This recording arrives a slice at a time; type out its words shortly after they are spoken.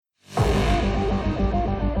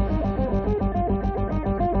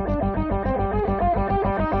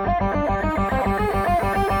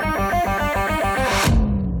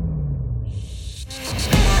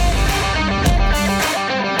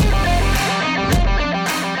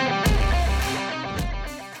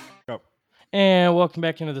And welcome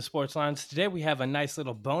back into the Sports Lines. Today we have a nice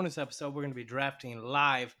little bonus episode. We're going to be drafting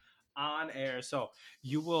live on air. So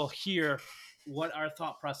you will hear what our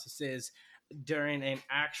thought process is during an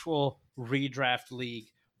actual redraft league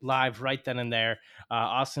live right then and there.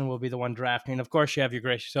 Austin will be the one drafting. Of course, you have your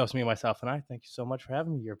gracious host, me, myself, and I. Thank you so much for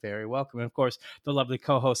having me. You're very welcome. And of course, the lovely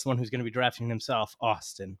co-host, the one who's going to be drafting himself,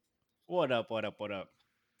 Austin. What up? What up? What up?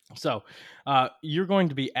 So, you're going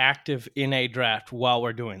to be active in a draft while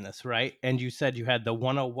we're doing this, right? And you said you had the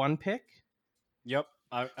 101 pick. Yep.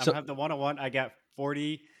 I'm So, have the 101. I got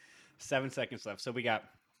 47 seconds left. So we got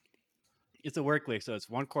it's a work league. So it's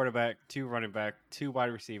one quarterback, two running back, two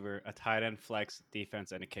wide receiver, a tight end, flex,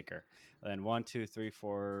 defense, and a kicker. And then 1, 2, 3,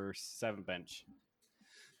 4, 7 bench.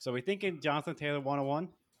 So we thinking Jonathan Taylor 101?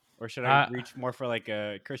 Or should I uh, reach more for like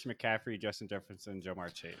a Christian McCaffrey, Justin Jefferson,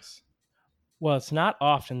 Jamar Chase? well, it's not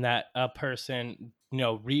often that a person,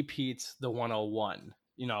 repeats the 101,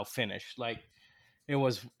 finish. Like it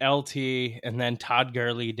was LT and then Todd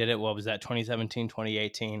Gurley did it. What was that, 2017,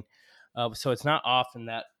 2018? So it's not often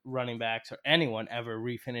that running backs or anyone ever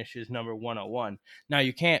refinishes number 101. Now,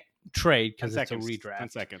 you can't trade 10 because it's a seconds. 10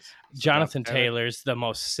 redraft. seconds. So Jonathan Jonathan Taylor? Taylor's the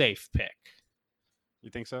most safe pick.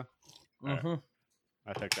 You think so? All right. Mm-hmm.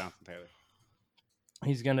 I took Jonathan Taylor.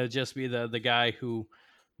 He's going to just be the guy who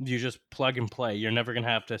you just plug and play. You're never going to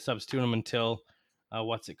have to substitute him until,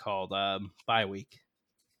 what's it called? Bye week.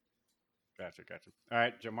 Gotcha. All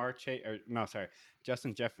right, Jamar Chase. No, sorry,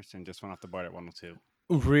 Justin Jefferson just went off the board at 102.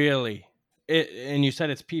 Really? And you said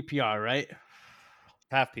it's PPR, right?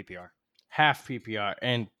 Half PPR. Half PPR.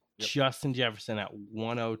 And Yep. Justin Jefferson at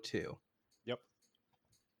 102. Yep.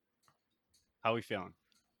 How we feeling?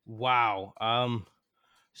 Wow.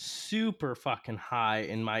 Super fucking high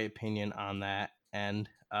in my opinion on that. And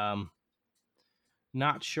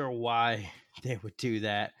not sure why they would do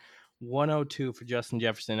that. 102 for Justin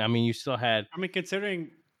Jefferson. I mean, you still had I mean, considering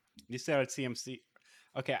you said at CMC.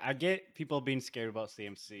 Okay, I get people being scared about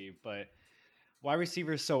CMC, but wide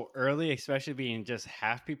receivers so early, especially being just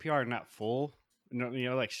half PPR, not full.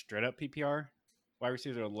 Like straight up PPR. Wide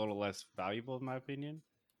receivers are a little less valuable, in my opinion.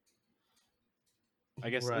 I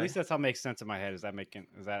guess at right. least that's how it makes sense in my head. Is that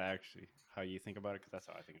actually how you think about it? Because that's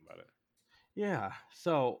how I think about it. Yeah.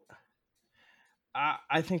 So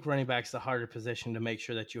I think running back's the harder position to make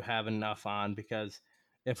sure that you have enough on, because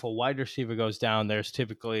if a wide receiver goes down, there's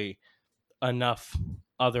typically enough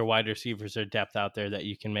other wide receivers or depth out there that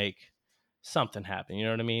you can make something happen. You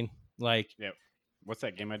know what I mean? Like, Yep. What's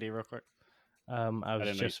that game ID real quick? I I was didn't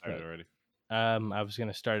know you just started already. I was going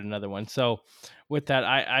to start another one. So with that,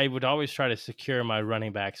 I would always try to secure my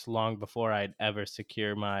running backs long before I'd ever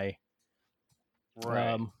secure my Right.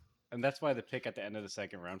 um, And that's why the pick at the end of the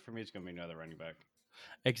second round for me is going to be another running back.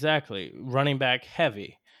 exactly, running back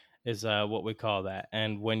heavy is what we call that.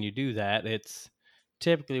 And when you do that, it's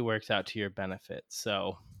typically works out to your benefit.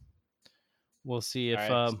 So we'll see All if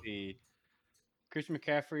right. See, Christian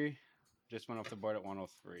McCaffrey just went off the board at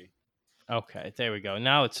 103. okay, there we go.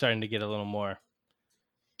 Now it's starting to get a little more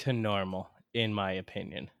to normal, in my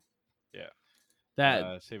opinion. Yeah.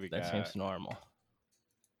 That See, we that got seems normal.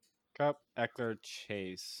 Cup, Eckler,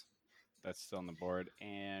 Chase. That's still on the board.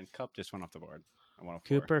 And Cup just went off the board at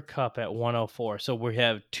 104. Cooper Kupp at 104. So we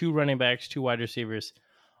have two running backs, two wide receivers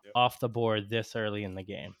Yep. off the board this early in the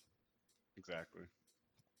game. Exactly.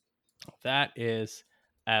 That is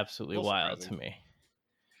absolutely A little wild surprising. to me.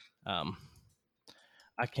 Um,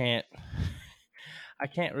 I can't I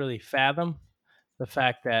can't really fathom the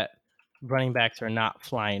fact that running backs are not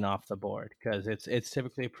flying off the board, because it's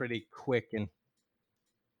typically pretty quick and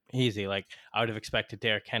easy. Like, I would have expected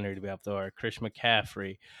Derrick Henry to be up there, Chris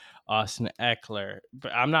McCaffrey, Austin Eckler.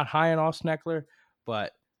 But I'm not high on Austin Eckler,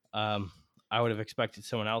 but I would have expected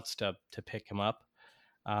someone else to pick him up.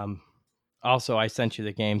 Um, Also, I sent you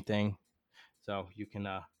the game thing, so you can.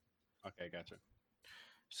 Okay, gotcha.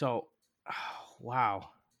 So, wow.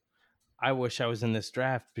 I wish I was in this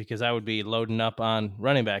draft, because I would be loading up on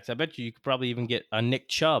running backs. I bet you could probably even get a Nick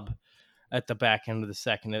Chubb at the back end of the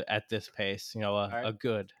second at this pace. All right. A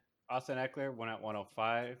good. Austin Eckler went at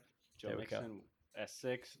 105. Joe There we go. Mixon at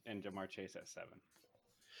 6. And Jamar Chase at 7.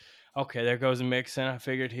 Okay, there goes a Mixon. I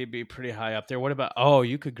figured he'd be pretty high up there. What about? Oh,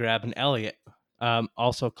 you could grab an Elliott.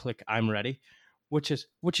 Also, click I'm ready, which is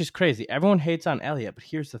crazy. Everyone hates on Elliott, but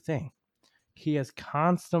here's the thing: he has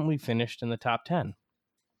constantly finished in the top 10.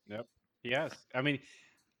 Yep. Yes. I mean,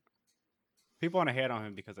 people want to hate on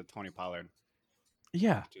him because of Tony Pollard,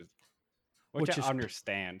 Yeah, which is which I which is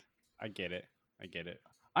understand. I get it. I get it.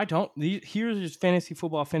 I don't. Here's his fantasy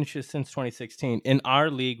football finishes since 2016 in our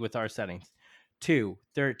league with our settings: 2,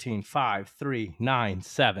 13, 5, 3, 9,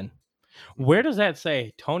 7. Where does that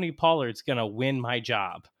say Tony Pollard's gonna win my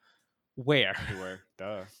job? Where? Everywhere.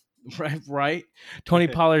 Duh. Right. Tony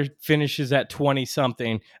Pollard finishes at 20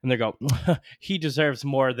 something, and they go, he deserves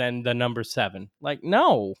more than the number 7. Like,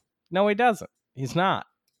 no, he doesn't. He's not.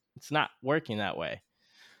 It's not working that way.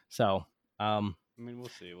 So, I mean, we'll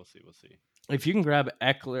see. We'll see. We'll see. if you can grab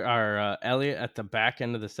Eckler or Elliott at the back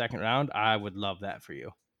end of the second round, I would love that for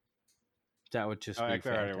you. That would just be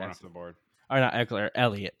Eckler already went off fantastic. the board. Or not Eckler,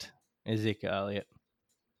 Elliott. Ezekiel Elliott.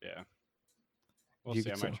 Yeah. We'll You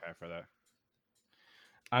see. I could might see. try for that.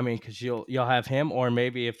 I mean, because you'll have him, or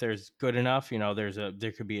maybe if there's good enough,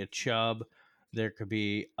 there could be a Chubb, there could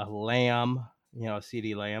be a Lamb,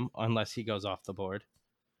 CD Lamb, unless he goes off the board.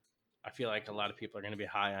 I feel like a lot of people are going to be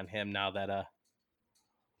high on him now that All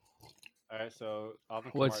right, so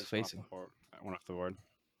Alvin what's Kamara facing went off the board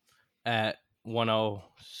at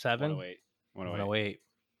 107, 108. 108.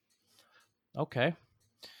 Okay.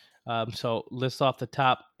 So list off the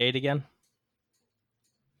top 8 again.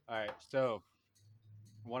 All right, so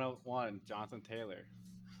 101, Jonathan Taylor.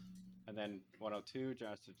 And then 102,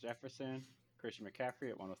 Justin Jefferson. Christian McCaffrey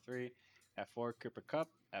at 103. At 4, Cooper Kupp.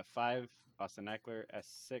 At 5, Austin Eckler. At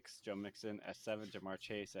 6, Joe Mixon. At 7, Jamar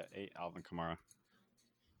Chase. At 8, Alvin Kamara.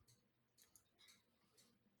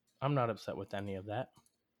 I'm not upset with any of that.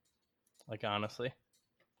 Like, honestly.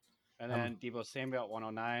 And then Deebo Samuel at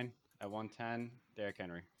 109. At 110, Derrick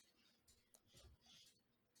Henry.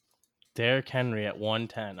 Derrick Henry at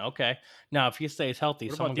 110. Okay. Now, if he stays healthy,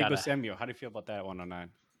 What someone about Deebo got Samuel? How do you feel about that at 109?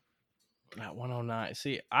 at 109.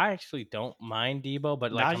 See, I actually don't mind Deebo,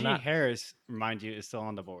 but like I'm Najee not Harris, mind you, is still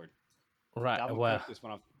on the board. right. Dalvin Well, Cook just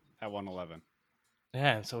went off at 111.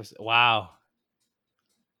 yeah. And so wow,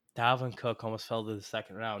 Dalvin Cook almost fell to the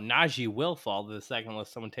second round. Najee will fall to the second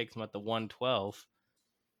unless someone takes him at the 112.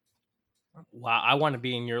 Wow, I want to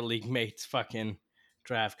be in your league mates fucking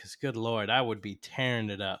draft because good lord, I would be tearing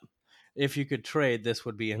it up. If you could trade, this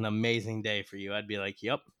would be an amazing day for you. I'd be like,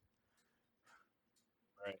 yep.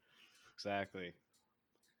 Right. Exactly.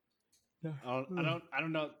 I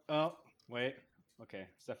don't know. Oh, wait. Okay.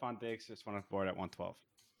 Stephon Diggs just went off board at 112.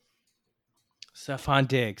 Stephon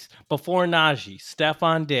Diggs before Najee.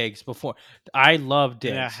 Stephon Diggs before. I love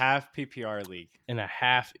Diggs. In a half PPR league. In a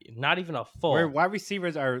half, not even a full. Where wide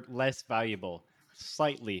receivers are less valuable,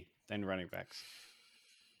 slightly, than running backs.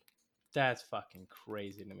 That's fucking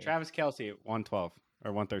crazy to me. Travis Kelce at 112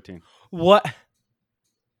 or 113. What?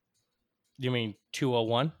 You mean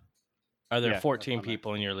 201? Are there Yeah, 14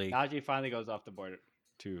 people in your league? Najee finally goes off the board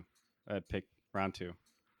at round 2.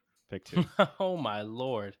 Pick 2. Oh my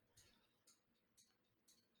lord.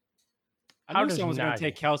 I knew someone was going to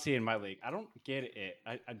take Kelce in my league. I don't get it.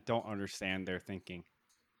 I don't understand their thinking.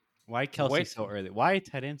 Why Kelce so early? Why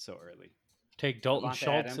tight end so early? Take Dalton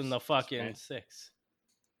Schultz in the fucking 6.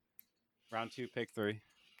 Round 2, pick 3.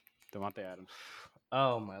 Davante Adams.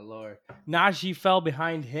 Oh my lord. Najee fell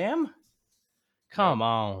behind him? Come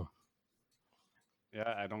on.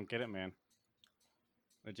 Yeah, I don't get it, man.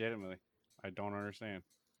 Legitimately. I don't understand.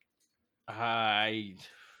 Can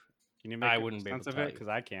you make wouldn't be able to tell you. Because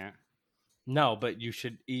I can't. No, but you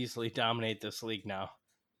should easily dominate this league now.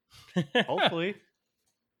 Hopefully.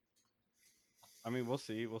 I mean, we'll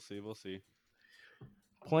see. We'll see.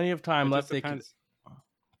 Plenty of time left.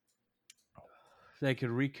 They could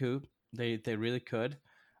recoup. They really could.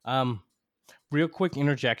 Real quick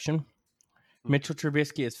interjection. Mitchell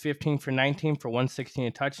Trubisky is 15 for 19 for 116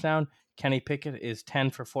 a touchdown. Kenny Pickett is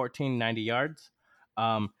 10 for 14, 90 yards.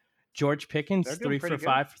 George Pickens, 3 for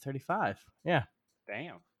 5 for 35. Yeah.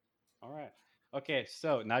 Damn. All right. Okay,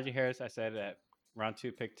 so Najee Harris, I said at round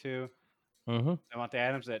 2, pick 2. Mm-hmm. Davante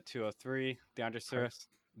Adams at 203. DeAndre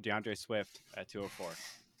Swift at 204.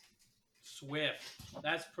 Swift.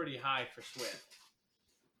 That's pretty high for Swift.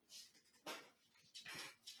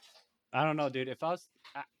 I don't know, dude. If I was...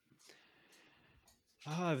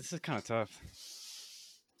 this is kind of tough.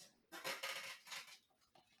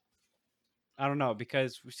 I don't know,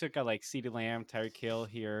 because we still got like CeeDee Lamb, Tyreek Hill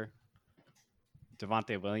here,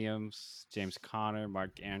 Devontae Williams, James Conner,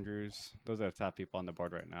 Mark Andrews. Those are the top people on the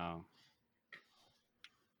board right now.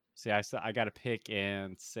 See, I got to pick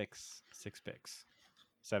in 7 picks.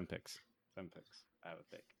 7 picks. I have a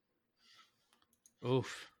pick.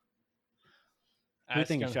 Oof. Who do you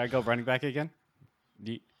think? Should I go running back again?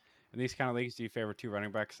 In these kind of leagues, do you favor 2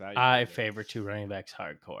 running backs? I favor 2 running backs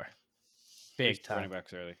hardcore. Big time. Running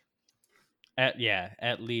backs early. At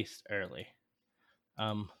least early.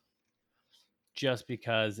 Just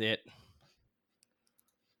because you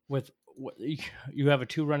have a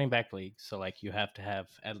 2 running back league, so like you have to have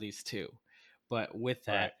at least 2. But with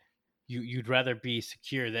that, you'd rather be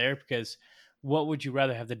secure there because what would you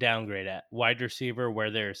rather have the downgrade at? Wide receiver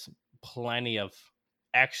where there's plenty of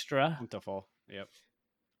extra, Plentiful. Yep.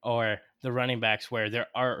 or the running backs where there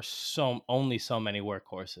are only so many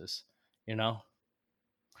workhorses, you know?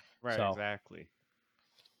 Right. So, Exactly.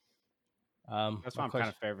 That's my what I'm kind question,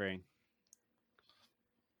 of favoring.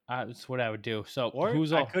 that's what I would do. So, Or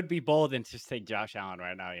who's I all? could be bold and just take Josh Allen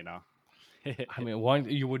right now. I mean, one,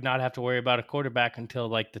 you would not have to worry about a quarterback until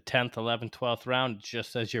like the 10th, 11th, 12th round,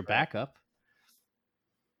 just as your Right. backup,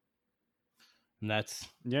 and that's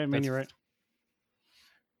Yeah. I mean, that's you're right.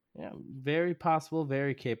 yeah, very possible,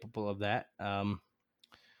 very capable of that.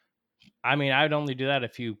 I mean, I'd only do that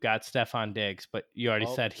if you got Stefan Diggs, but you already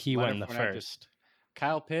Well, said he went Leonard in the Fournette just first.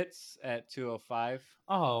 Kyle Pitts at 205.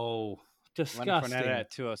 Oh, Leonard Fournette disgusting.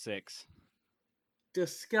 at 206.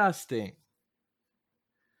 Disgusting.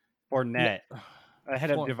 Fournette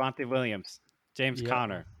ahead of For, Javonte Williams, James yep.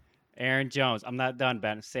 Conner, Aaron Jones. I'm not done,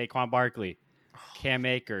 Ben. Saquon Barkley, Cam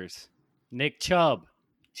Akers, Nick Chubb,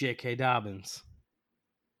 J.K. Dobbins.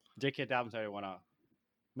 J.K. Dobbins already went off.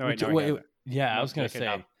 No, wait, Which, no, he wait, hasn't. yeah, I No, was gonna J.K. say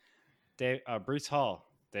Dobbins. Bruce Hall,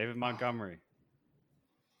 David Montgomery.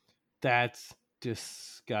 that's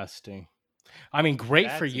disgusting. I mean, great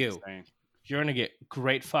for That's you. insane. You're gonna get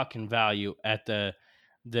great fucking value at the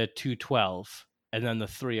 212 and then the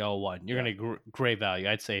 301. You're Yeah. gonna get great value.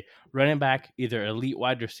 I'd say running back, either elite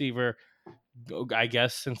wide receiver. I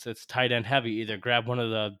guess since it's tight end heavy, either grab one of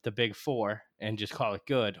the big four and just call it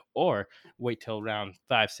good, or wait till round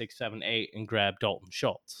 5, 6, 7, 8 and grab Dalton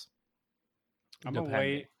Schultz. I'm going to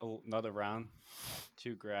Depending. wait another round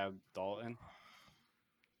to grab Dalton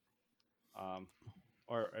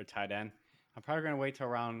or a tight end. I'm probably going to wait till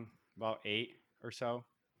around about 8 or so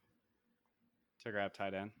to grab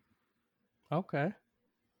tight end. Okay.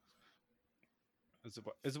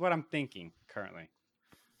 Is what I'm thinking currently.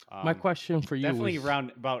 My question for you Definitely was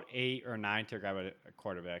around about 8 or 9 to grab a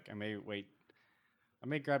quarterback. I may wait. I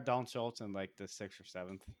may grab Dalton Schultz in like the 6th or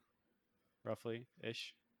 7th, roughly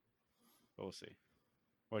ish. But we'll see.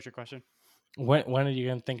 What's your question? when are you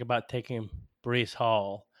going to think about taking Brees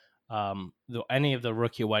Hall, any of the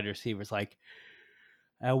rookie wide receivers? Like,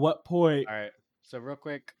 at what point? All right. So real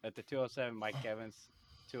quick, at the 207, Mike Evans,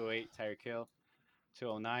 208, Tyreek Hill,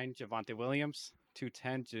 209, Javonte Williams,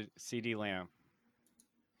 210, CD Lamb.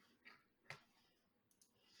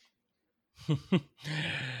 All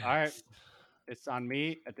right. It's on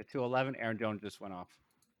me at the 211. Aaron Jones just went off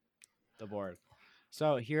the board.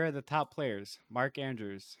 So here are the top players: Mark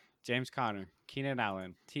Andrews, James Conner, Keenan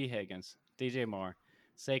Allen, T. Higgins, DJ Moore,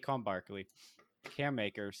 Saquon Barkley, Cam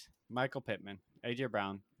Akers, Michael Pittman, AJ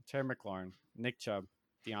Brown, Terry McLaurin, Nick Chubb,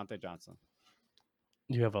 Deontay Johnson.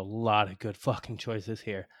 You have a lot of good fucking choices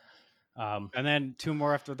here. And then 2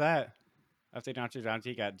 more after that. After Deontay Johnson,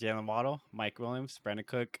 you got Jalen Waddle, Mike Williams, Brandon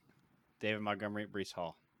Cook, David Montgomery, Brees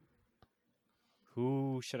Hall.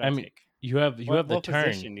 Who should I I mean, take? you have the What turn.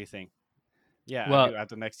 position do you think? Yeah, I Well, do. I have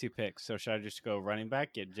the next 2 picks. So should I just go running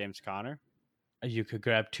back, get James Conner? you could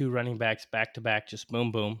grab 2 running backs back to back, just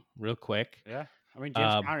boom, boom, real quick. Yeah. I mean,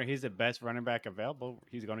 James Um, Conner, he's the best running back available.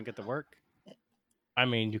 He's going to get the work. I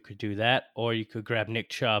mean, you could do that, or you could grab Nick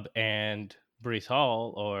Chubb and Brees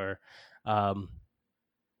Hall, or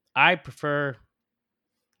I prefer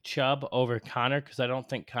Chubb over Connor because I don't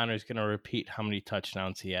think Connor's going to repeat how many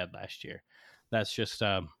touchdowns he had last year. That's just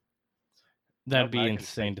that'd Nope. be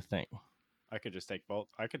insane to think. I could just take both.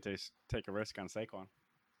 I could just take a risk on Saquon.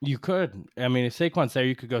 You could. I mean, if Saquon's there,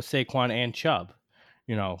 you could go Saquon and Chubb.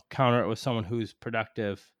 You know, counter it with someone who's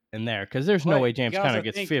productive in there because there's no But way you James can Conner also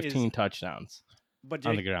gets think 15 touchdowns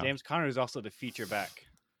on the ground. James Conner is also the feature back.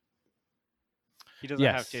 He doesn't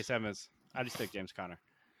have Yes. Chase Evans. I just take James Conner.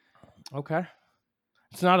 Okay.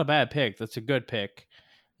 It's not a bad pick. That's a good pick.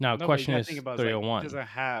 Now, No, but you question got to is think about he 301. doesn't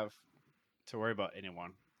have to worry about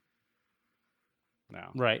anyone.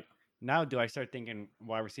 Now, Right. now do I start thinking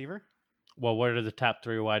wide receiver? Well, what are the top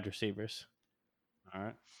 3 wide receivers? All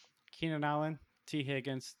right. Keenan Allen, T.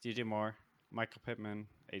 Higgins, DJ Moore, Michael Pittman,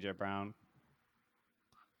 AJ Brown.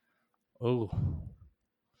 Ooh.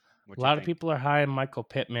 What A you lot of think? people are high on Michael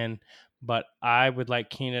Pittman, but I would like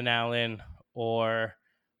Keenan Allen or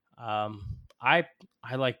um, I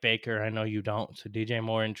I like Baker. I know you don't, so DJ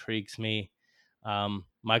Moore intrigues me.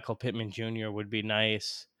 Michael Pittman Jr. would be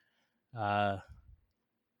nice. Uh,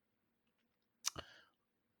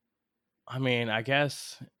 I mean, I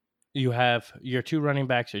guess you have your 2 running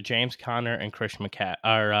backs are James Conner and Chris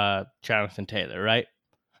Jonathan Taylor, right?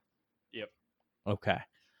 Yep. Okay.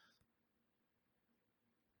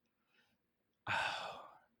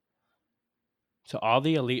 So all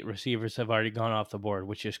the elite receivers have already gone off the board,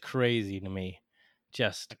 which is crazy to me.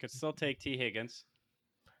 Just I could still take T. Higgins.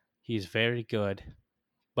 He's very good,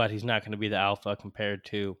 but he's not going to be the alpha compared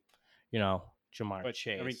to, Jamar But I mean,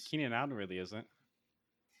 Chase. Keenan Allen really isn't.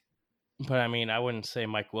 But I mean, I wouldn't say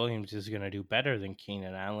Mike Williams is going to do better than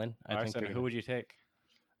Keenan Allen. I All right, think so they're then going who to. would you take?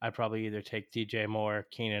 I'd probably either take DJ Moore,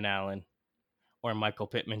 Keenan Allen, or Michael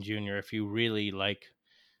Pittman Jr. if you really like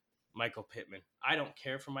Michael Pittman. I don't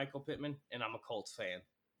care for Michael Pittman, and I'm a Colts fan.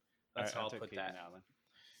 All That's right, how I I'll took put Keenan that. Allen.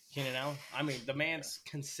 Keenan Allen. I mean, the Yeah. man's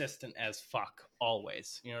consistent as fuck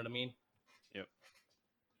always. You know what I mean? Yep.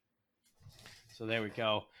 So there we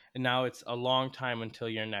go. And now it's a long time until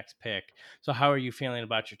your next pick. So how are you feeling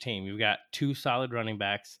about your team? You've got two solid running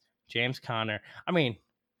backs, James Conner. I mean,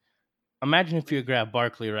 imagine if you had grabbed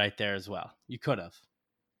Barkley right there as well. You could have.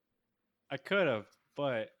 I could have,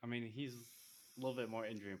 but I mean, he's a little bit more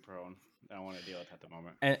injury prone than I want to deal with at the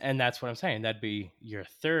moment. And that's what I'm saying. That'd be your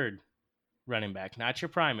third running back, not your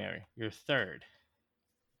primary, your third.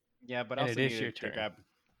 Yeah, but I And it also is your needed to turn. grab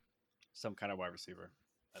some kind of wide receiver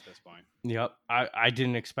at this point. Yep. I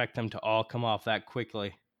didn't expect them to all come off that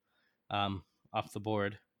quickly off the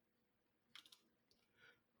board.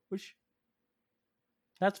 Which,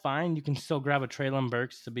 that's fine. You can still grab a Traylon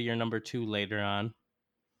Burks to be your number 2 later on.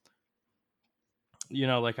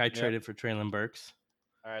 Like I traded for Traylon Burks.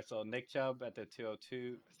 All right, so Nick Chubb at the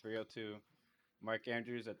 202, 302, Mark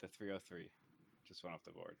Andrews at the 303. Just went off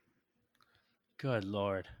the board. Good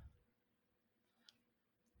Lord.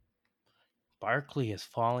 Barkley is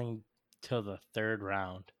falling to the 3rd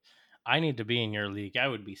round. I need to be in your league. I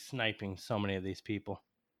would be sniping so many of these people.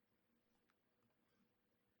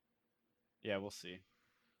 Yeah, we'll see.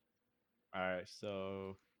 All right,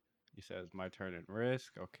 so he says my turn in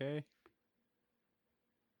risk. Okay.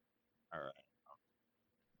 All right.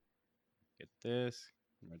 Get this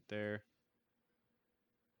right there.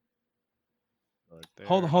 Right there.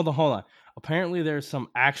 Hold on. Apparently, there's some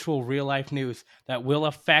actual real life news that will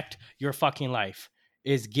affect your fucking life.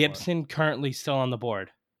 Is Gibson currently still on the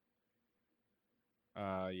board?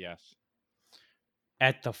 Yes.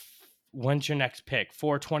 At the when's your next pick?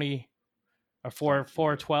 420 or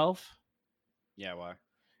 412? Yeah, why?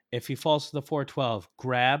 If he falls to the 412,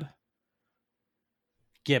 grab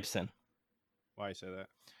Gibson. Why you say that?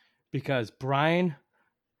 Because Brian,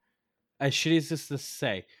 as shitty as this is to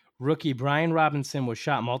say, rookie Brian Robinson was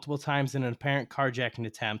shot multiple times in an apparent carjacking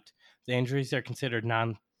attempt. The injuries are considered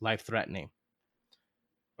non-life threatening.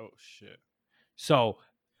 Oh shit. So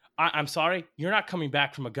I'm sorry, you're not coming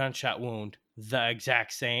back from a gunshot wound the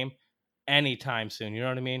exact same anytime soon. You know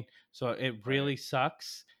what I mean? So it really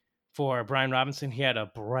sucks for Brian Robinson. He had a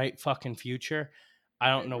bright fucking future. I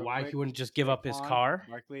don't know why he wouldn't just give up his car.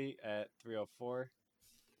 Barkley at 304.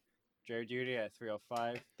 Jerry Judy at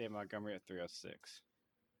 305. Dave Montgomery at 306.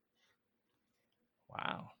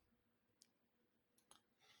 Wow.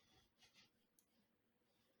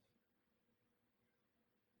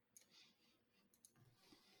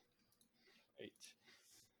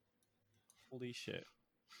 Holy shit.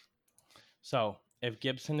 So if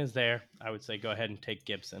Gibson is there, I would say go ahead and take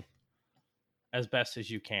Gibson as best as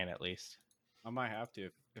you can, at least. I might have to.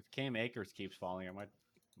 If Cam Akers keeps falling, I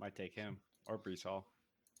might take him or Brees Hall.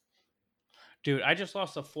 Dude, I just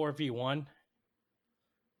lost a 4v1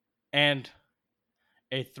 and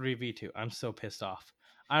a 3v2. I'm so pissed off.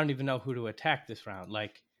 I don't even know who to attack this round.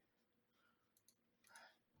 Like,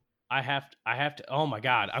 I have to. Oh my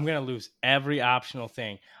god, I'm gonna lose every optional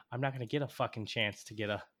thing. I'm not gonna get a fucking chance to get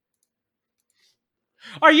a.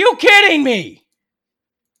 Are you kidding me?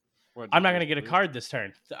 I'm not gonna get a card this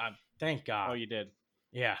turn. Thank God. Oh, you did.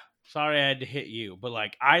 Yeah. Sorry I had to hit you, but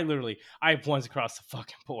like I have ones across the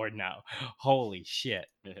fucking board now. Holy shit.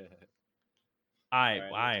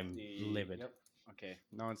 I'm livid. Yep. Okay.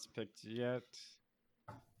 No one's picked yet.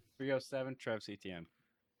 307, Travis Etienne.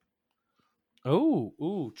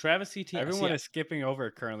 Ooh, Travis Etienne. Everyone is skipping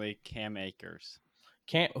over currently Cam Akers.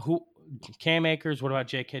 Cam Akers, what about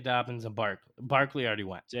J.K. Dobbins and Barkley? Barkley already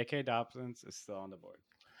went. J.K. Dobbins is still on the board.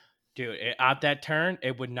 Dude, at that turn,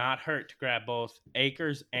 it would not hurt to grab both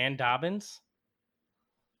Akers and Dobbins.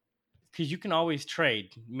 Because you can always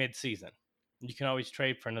trade mid-season. You can always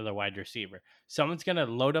trade for another wide receiver. Someone's going to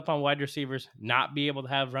load up on wide receivers, not be able to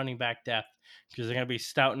have running back depth because they're going to be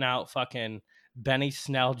stouting out fucking Benny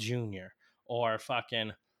Snell Jr. or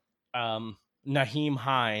fucking Naheem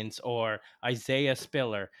Hines or Isaiah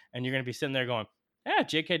Spiller. And you're going to be sitting there going, yeah,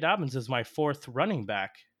 J.K. Dobbins is my 4th running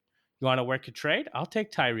back. You want to work a trade? I'll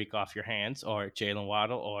take Tyreek off your hands or Jalen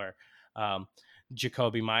Waddle or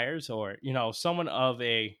Jacoby Myers or, someone of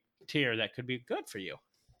a tier that could be good for you.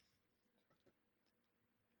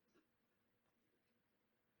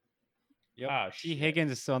 Yep. T.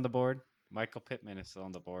 Higgins is still on the board. Michael Pittman is still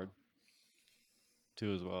on the board.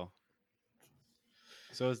 too as well.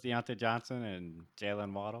 So is Deontay Johnson and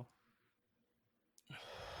Jalen Waddle.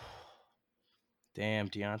 Damn,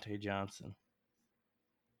 Deontay Johnson.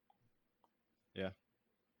 Yeah,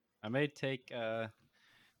 I may take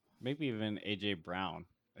maybe even AJ Brown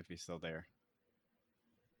if he's still there.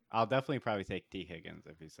 I'll definitely probably take T Higgins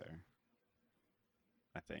if he's there.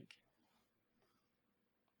 I think.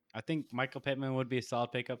 I think Michael Pittman would be a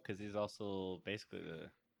solid pickup because he's also basically the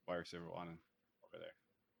wide receiver one over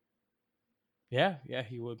there. Yeah,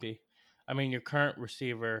 he would be. I mean, your current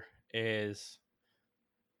receiver is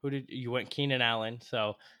who did you went Keenan Allen?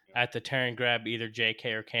 So at the turn, grab either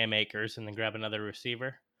J.K. or Cam Akers, and then grab another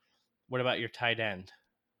receiver. What about your tight end?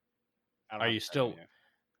 I don't Are have you a tight end still? yet.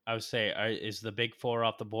 I would say, is the big four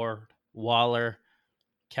off the board? Waller,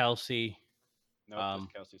 Kelsey, Nope, just um,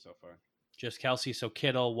 Kelsey so far. just Kelsey. So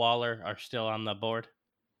Kittle, Waller are still on the board.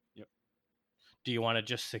 Yep. Do you want to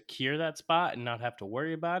just secure that spot and not have to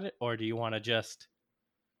worry about it, or do you want to just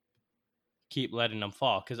keep letting them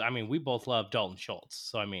fall? Because I mean, we both love Dalton Schultz,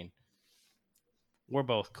 so I mean, we're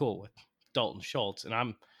both cool with Dalton Schultz,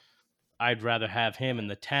 and I'd rather have him in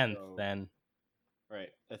the 10th So than right,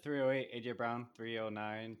 the 308 AJ Brown,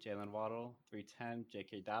 309 Jalen Waddle, 310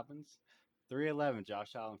 J.K. Dobbins, 311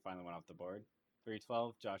 Josh Allen finally went off the board,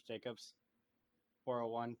 312 Josh Jacobs,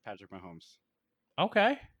 401 Patrick Mahomes.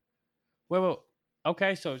 okay. Well,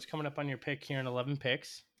 okay, so it's coming up on your pick here in 11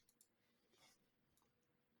 picks.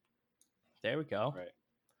 There we go. Right.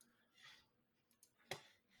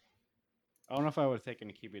 I don't know if I would have taken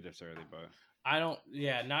a QB this early, but I don't.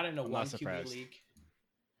 Yeah, not in a I'm one not QB surprised. league.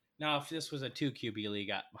 Now, if this was a 2 QB league,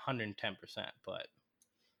 at 110%, but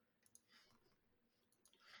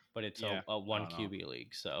it's yeah, a I one don't know. QB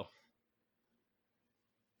league, so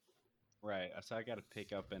Right, so I got to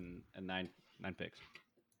pick up in nine picks.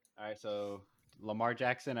 All right, so Lamar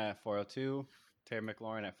Jackson at 402, Terry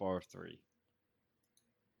McLaurin at 403.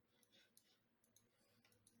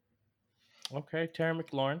 okay. Terry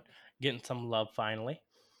McLaurin getting some love finally.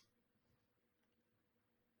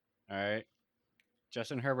 All right,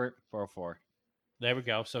 Justin Herbert 404. There we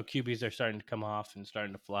go. So QBs are starting to come off and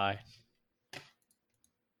starting to fly.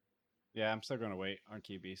 Yeah, I'm still going to wait on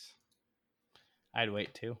QBs. I'd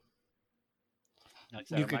wait too. Like I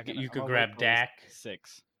said, You I'm could gonna wait grab till he's Dak.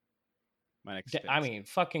 6. My next pick. I mean,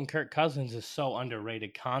 fucking Kirk Cousins is so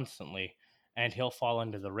underrated constantly, and he'll fall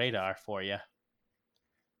under the radar for you.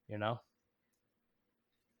 You know.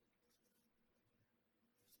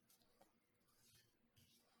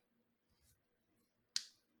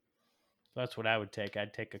 That's what I would take.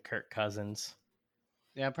 I'd take a Kirk Cousins.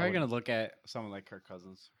 Yeah, I'm probably going to look at someone like Kirk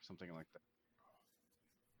Cousins or something like that.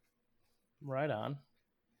 Right on.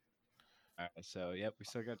 All right, so yep, we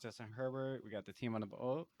still got Justin Herbert. We got the team on the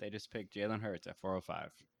oh, they just picked Jalen Hurts at 405.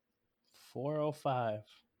 405.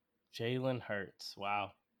 Jalen Hurts.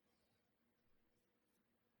 Wow.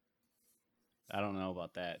 I don't know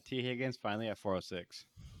about that. T Higgins finally at 406.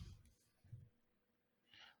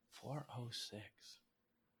 406.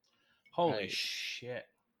 Holy Right. shit.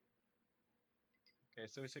 Okay,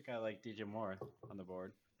 so we still got like DJ Moore on the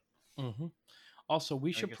board. Mm-hmm. Also, we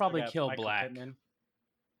And should still probably got kill Michael Black. Pittman.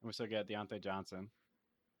 And we still got Deontay Johnson.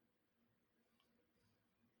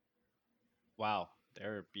 Wow,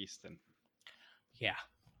 they're beasting. Yeah.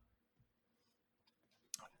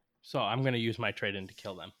 So I'm going to use my trade in to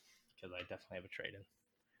kill them because I definitely have a trade in.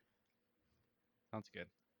 Sounds good.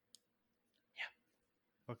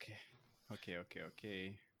 Yeah. Okay.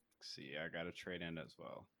 Let's see, I got a trade in as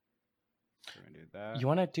well. We're gonna do that. You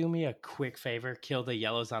want to do me a quick favor? Kill the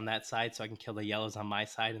yellows on that side so I can kill the yellows on my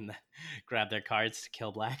side and then grab their cards to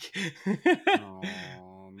kill Black.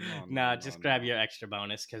 No, just grab your extra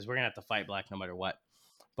bonus because we're going to have to fight Black no matter what.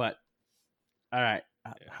 But, all right.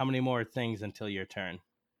 Yeah. How many more things until your turn?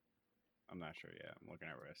 I'm not sure yet. I'm looking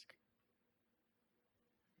at risk.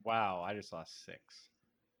 Wow, I just lost 6.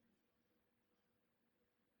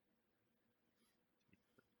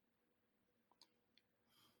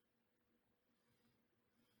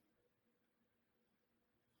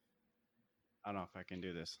 I don't know if I can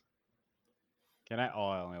do this. Can I? Oh,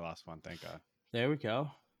 I only lost 1. Thank God. There we go.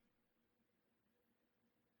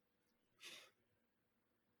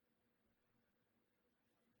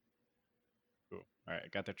 Cool. All right, I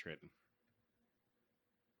got the trade.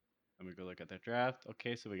 Let me go look at the draft.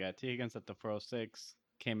 Okay, so we got T Higgins at the 406.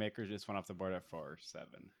 K Makers just went off the board at 407.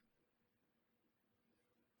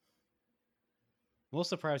 Most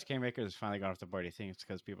surprised K Makers finally got off the board. Do you think it's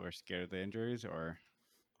because people are scared of the injuries or?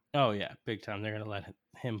 Oh yeah, big time. They're gonna let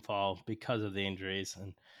him fall because of the injuries,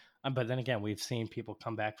 and but then again, we've seen people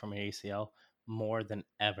come back from an ACL more than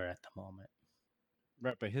ever at the moment.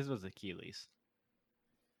 Right, but his was Achilles.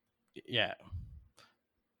 Yeah,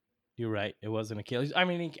 you're right. It was an Achilles. I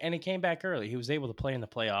mean, and he came back early. He was able to play in the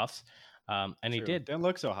playoffs, and he True. did. Didn't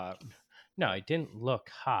look so hot. No, he didn't look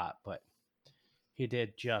hot, but he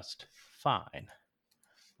did just fine.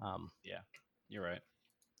 Yeah, you're right.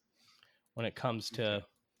 When it comes Okay.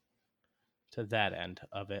 to that end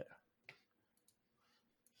of it.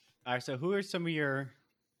 All right. So who are some of your?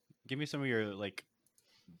 Give me some of your like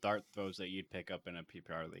dart throws that you'd pick up in a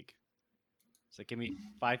PPR league. So give me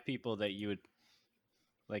 5 people that you would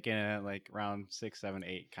like in a like round 6, 7,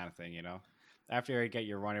 8 kind of thing. After you get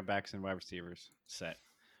your running backs and wide receivers set,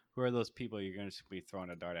 who are those people you're going to be throwing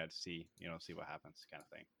a dart at to see what happens, kind of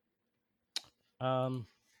thing. Um,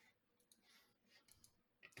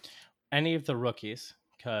 any of the rookies,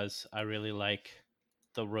 because I really like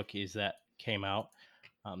the rookies that came out.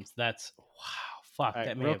 So that's wow, fuck. All right,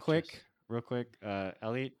 That may have just real quick.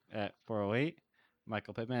 Elliott at 408,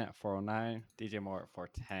 Michael Pittman at 409, DJ Moore at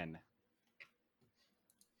 410.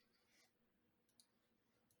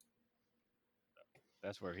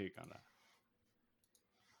 That's where he gonna.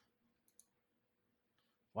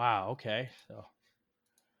 wow. Okay, so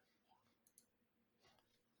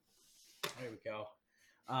there we go.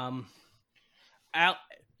 Um,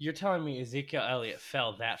 you're telling me Ezekiel Elliott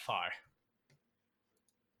fell that far?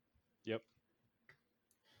 Yep.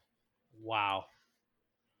 Wow.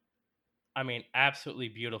 I mean, absolutely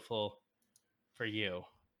beautiful for you,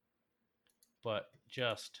 but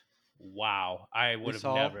just wow. I would Brees have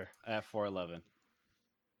Hall never. at 411.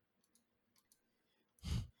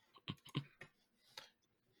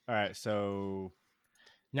 All right, so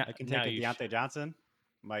Now, I can now take a you. Deontay Johnson,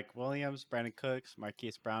 Mike Williams, Brandon Cooks,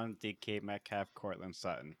 Marquise Brown, DK Metcalf, Cortland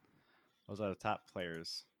Sutton. Those are the top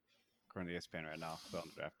players according to ESPN right now, still on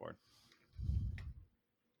the draft board.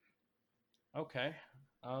 Okay.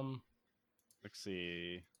 Let's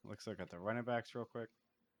see. Let's look at the running backs real quick.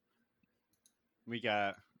 We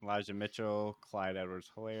got Elijah Mitchell, Clyde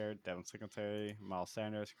Edwards-Helaire, Devin Singletary, Miles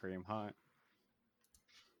Sanders, Kareem Hunt,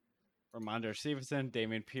 Ramondre Stevenson,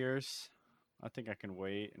 Damian Pierce. I think I can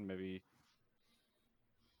wait and maybe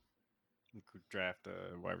we could draft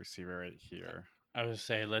a wide receiver right here. I was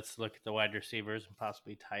say let's look at the wide receivers and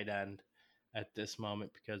possibly tight end at this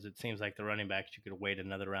moment because it seems like the running backs you could wait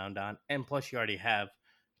another round on, and plus you already have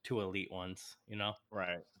two elite ones.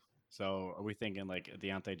 Right. So are we thinking like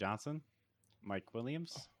Deontay Johnson, Mike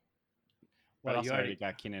Williams? But Well, you also already already.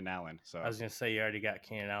 got Keenan Allen. I So was gonna say you already got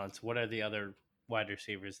Keenan Allen. So what are the other wide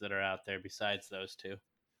receivers that are out there besides those two?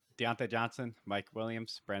 Deontay Johnson, Mike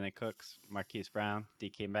Williams, Brandon Cooks, Marquise Brown,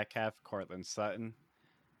 DK Metcalf, Cortland Sutton,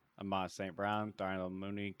 Ahmad St. Brown, Darnell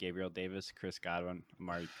Mooney, Gabriel Davis, Chris Godwin,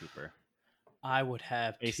 Amari Cooper. I would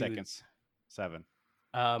have 8 seconds. 7.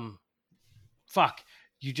 Um, fuck.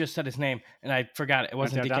 You just said his name and I forgot it. It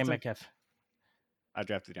wasn't Deontay DK Johnson? Metcalf. I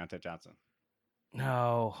drafted Deontay Johnson.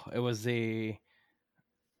 No, it was the.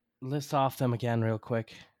 List off them again real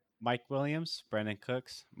quick. Mike Williams, Brandon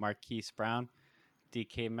Cooks, Marquise Brown,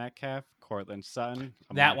 DK Metcalf, Cortland Sutton,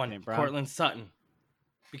 That Amari one, St. Brown. Cortland Sutton,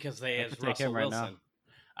 because they I has could take Russell him right Wilson.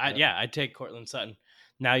 now. Yep. Yeah, I'd take Cortland Sutton.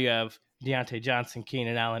 Now you have Deontay Johnson,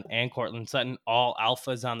 Keenan Allen, and Cortland Sutton, all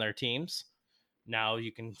alphas on their teams. Now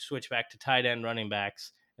you can switch back to tight end running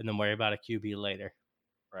backs and then worry about a QB later.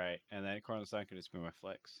 Right. And then Cortland Sutton could just be my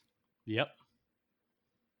flex. Yep.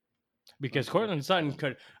 Because Cortland Sutton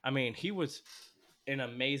could, I mean, he was an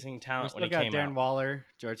amazing talent when he came Darren out. Waller,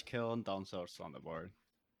 George Kittle, and Dalton Schultz on the board.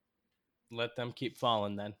 Let them keep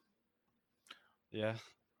falling then. Yeah.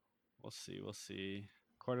 We'll see.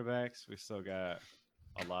 Quarterbacks, we still got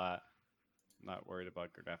a lot. Not worried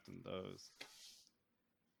about drafting those.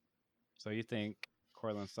 So you think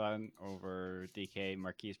Cortland Sutton over DK,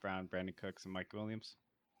 Marquise Brown, Brandon Cooks, and Mike Williams?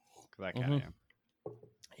 Because I kind of am.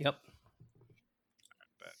 Yep.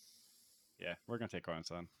 But yeah, we're going to take Cortland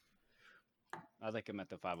Sutton. I like him at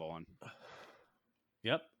the 501.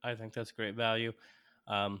 Yep, I think that's great value.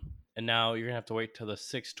 And now you're going to have to wait till the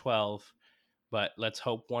 612. But let's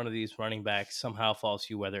hope one of these running backs somehow falls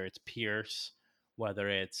to you, whether it's Pierce, whether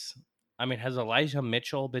it's. I mean, has Elijah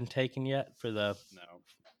Mitchell been taken yet for the. No,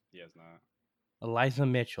 he has not. Elijah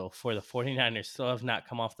Mitchell for the 49ers still have not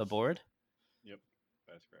come off the board? Yep,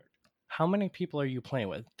 that's correct. How many people are you playing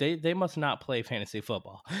with? They must not play fantasy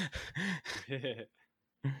football.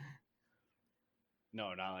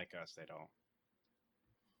 No, not like us. They don't.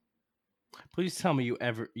 Please tell me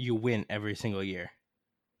you win every single year.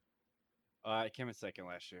 I came in second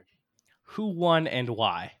last year. Who won and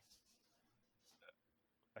why?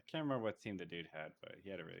 I can't remember what team the dude had, but he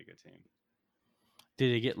had a really good team.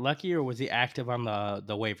 Did he get lucky or was he active on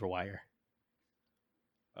the waiver wire?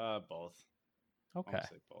 Both. Okay.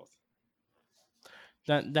 Honestly, both.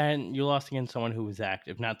 Then you lost against someone who was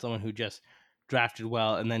active, not someone who just drafted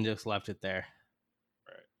well and then just left it there.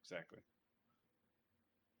 Right, exactly.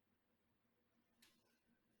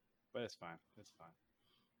 But it's fine. It's fine.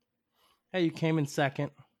 Hey, you came in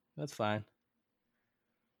second. That's fine.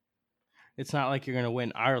 It's not like you're going to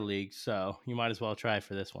win our league, so you might as well try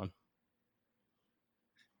for this one.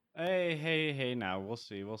 Hey! Now we'll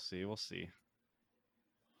see.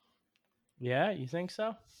 Yeah, you think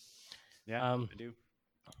so? Yeah, Um, I do.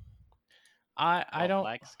 I Well, don't.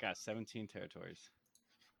 Black's got 17 territories.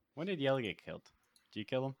 When did Yellow get killed? Did you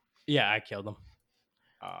kill him? Yeah, I killed him.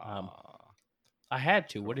 Um, Ah, I had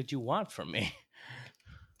to. What cool. did you want from me?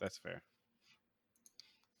 That's fair.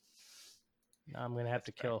 Now I'm going to have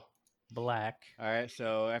That's to fair. kill Black. All right,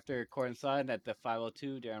 so after Court Side at the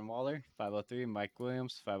 502, Darren Waller, 503, Mike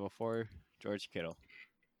Williams, 504, George Kittle.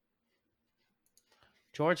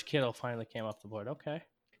 George Kittle finally came off the board. Okay.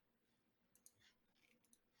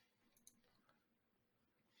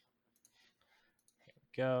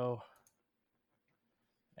 Go.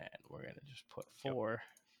 And we're going to just put 4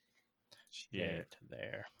 there Shit. to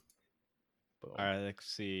there. Boom. All right, let's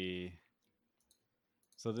see.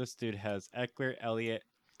 So this dude has Eckler, Elliott,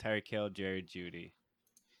 Tyreek Hill, Jerry, Judy.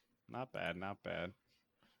 Not bad, not bad.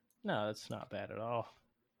 No, that's not bad at all.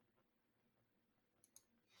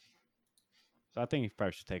 So I think you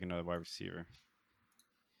probably should take another wide receiver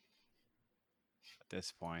at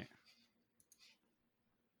this point.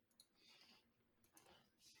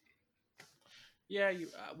 Yeah,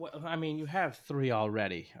 I mean, you have 3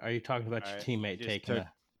 already. Are you talking about All your right, teammate just taking took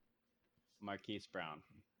a? Marquise Brown.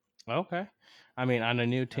 Okay. I mean, on a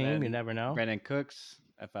new And team, you then never know. Brandon Cooks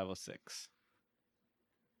at 506.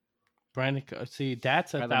 See,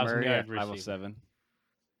 that's a Kyler 1,000-yard Murray at receiver. 507.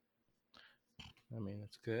 I mean,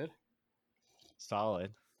 it's good.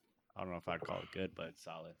 Solid. I don't know if I'd call it good, but it's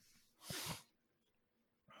solid.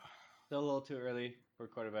 Still a little too early for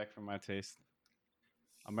quarterback for my taste.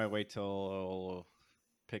 I might wait till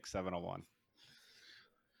pick 701.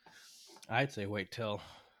 I'd say wait till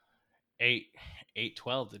 8-12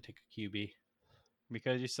 to take a QB.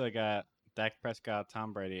 Because you still got Dak Prescott,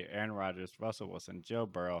 Tom Brady, Aaron Rodgers, Russell Wilson, Joe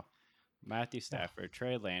Burrow, Matthew Stafford,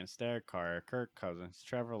 Trey Lance, Derek Carr, Kirk Cousins,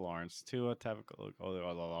 Trevor Lawrence, Tua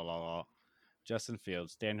Tagovailoa, Justin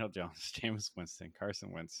Fields, Daniel Jones, Jameis Winston,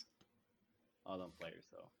 Carson Wentz. All them players,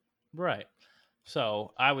 though. Right.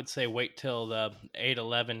 So I would say wait till the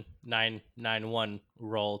 8-11-9-9-1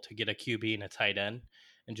 roll to get a QB and a tight end,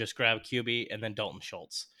 and just grab a QB and then Dalton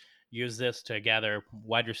Schultz. Use this to gather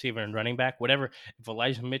wide receiver and running back, whatever. If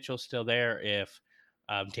Elijah Mitchell's still there, if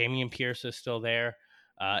Damian Pierce is still there,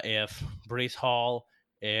 if Brees Hall,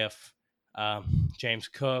 if James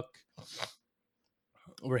Cook,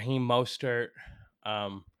 Raheem Mostert,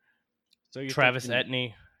 So you're Travis thinking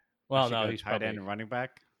Etienne. I Well, should no, go he's tight end probably and running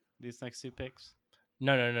back these next two picks?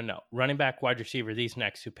 no. Running back, wide receiver, these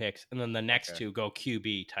next 2 picks, and then the next Okay. 2 go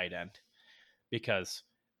QB, tight end, because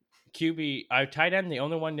tight end. The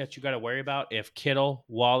only one that you got to worry about if Kittle,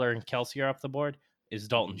 Waller, and Kelsey are off the board is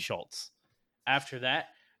Dalton Mhm. Schultz. After that,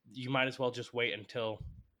 you might as well just wait until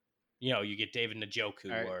you get David Njoku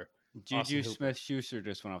All right. or Austin Juju Hooper. Smith Schuster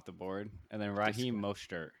just went off the board. And then Just Raheem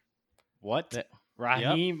Mostert. What? that, yep,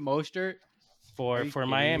 Raheem Mostert? Are you for kidding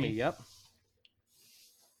Miami. me? Yep.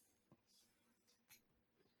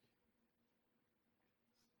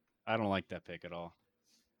 I don't like that pick at all.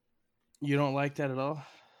 You don't like that at all?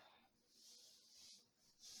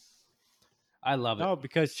 I love it. No,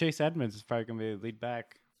 because Chase Edmonds is probably going to be the lead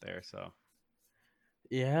back there. So,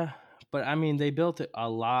 Yeah, but I mean, they built it a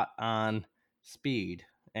lot on speed,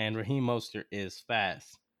 and Raheem Mostert is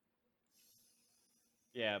fast.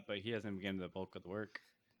 yeah, but he hasn't begun the bulk of the work.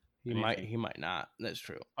 He might, Anything. he might not. That's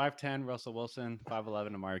true. 5'10, Russell Wilson.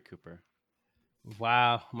 5'11, Amari Cooper.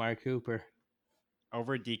 Wow, Mark Cooper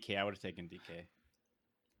Over DK, I would have taken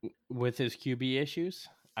DK. with his QB issues.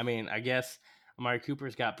 I mean, I guess Amari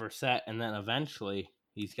Cooper's got Brissett, and then eventually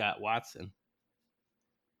he's got Watson.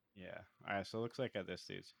 Yeah. All right, so it looks like at this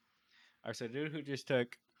stage. All right, so the dude who just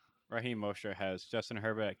took Raheem Mostert has Justin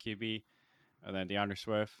Herbert at QB, and then DeAndre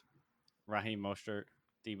Swift, Raheem Mostert,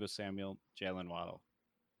 Debo Samuel, Jalen Waddle.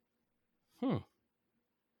 Hmm.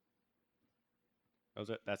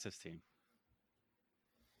 That's his team.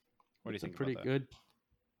 What do you It's a think about pretty that? good.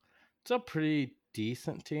 It's a pretty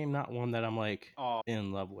decent team. Not one that I'm like Oh,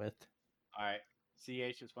 in love with. all right.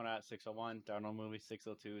 CH just went out at 601, Darnold Movie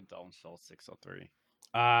 602, Dalton Schultz 603.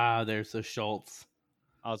 Ah, there's the Schultz.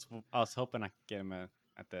 I was hoping I could get him at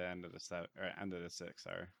the end of the set or end of the six.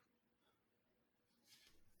 Sorry,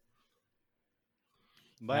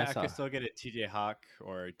 but That's I could a still get a TJ Hawk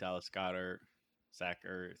or Dallas Goddard, Zach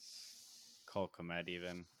Ertz, Cole Komet,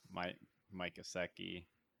 even Mike Gesicki.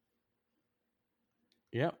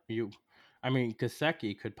 Yep. I mean,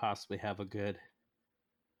 Gasecki could possibly have a good.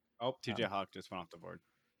 Oh, TJ Um, Hawk just went off the board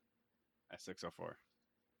at 604.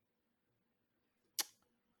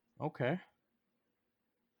 okay.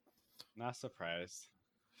 Not surprised.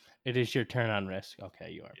 It is your turn on risk.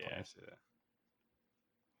 Okay, you are Yeah, I playing. see that.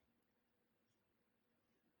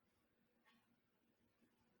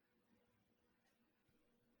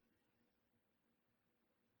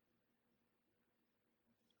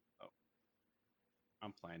 Oh,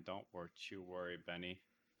 I'm playing. Don't you worry, Benny.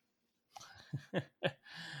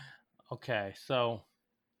 Okay, so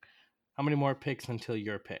how many more picks until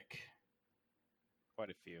your pick? Quite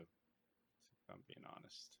a few, if I'm being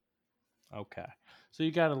honest. Okay, so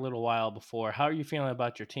you got a little while before. How are you feeling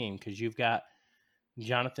about your team? Because you've got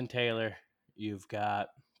Jonathan Taylor, you've got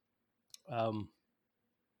um,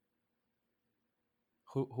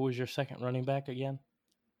 who was your second running back again?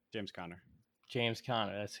 James Conner. James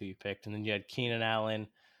Conner. That's who you picked, and then you had Keenan Allen,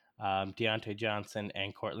 Deontay Johnson,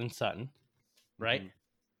 and Cortland Sutton, right? Mm-hmm.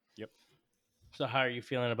 Yep. So how are you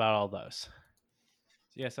feeling about all those?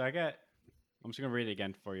 Yeah, so I'm just going to read it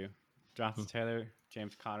again for you. Jonathan Taylor,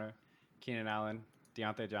 James Conner, Keenan Allen,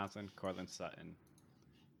 Deontay Johnson, Cortland Sutton.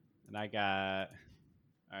 And I got,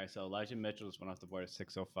 all right, so Elijah Mitchell just went off the board at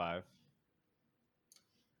 605.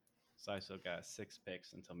 So I still got 6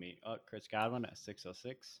 picks until me. Oh, Chris Godwin at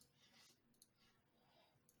 606.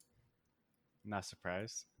 Not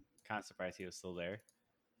surprised. Kind of surprised he was still there.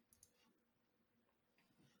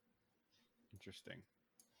 Interesting.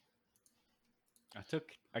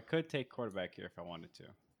 I could take quarterback here if I wanted to.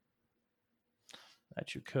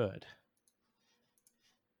 That you could.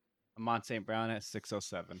 Amon St. Brown at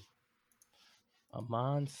 607.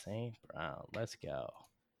 Amon St. Brown. Let's go.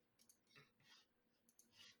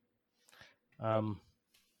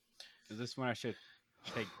 Is this when I should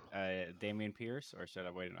take Damian Pierce or should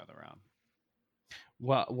I wait another round?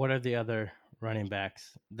 What are the other running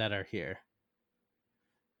backs that are here?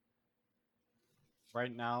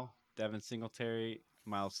 Right now, Devin Singletary,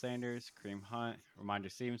 Miles Sanders, Kareem Hunt, Reminder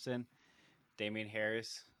Stevenson, Damian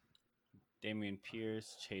Harris, Damian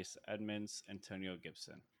Pierce, Chase Edmonds, Antonio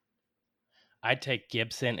Gibson. I'd take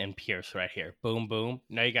Gibson and Pierce right here. Boom, boom.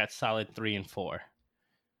 Now you got solid 3 and 4.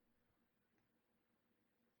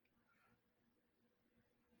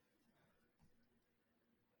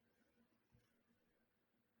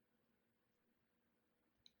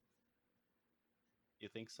 You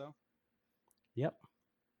think so? Yep.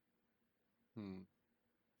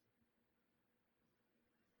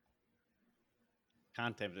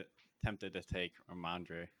 Kind of tempted to take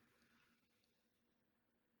Ramondre.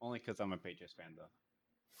 Only because I'm a Patriots fan,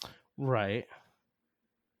 though. Right.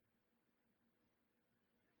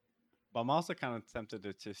 But I'm also kind of tempted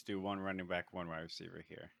to just do one running back, one wide receiver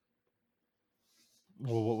here.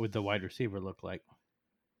 Well, what would the wide receiver look like?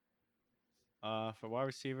 For wide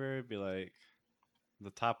receiver, it'd be like the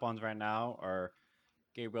top ones right now are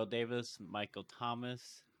Gabriel Davis, Michael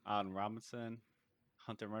Thomas, Allen Robinson,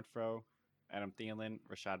 Hunter Renfro, Adam Thielen,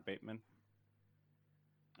 Rashad Bateman.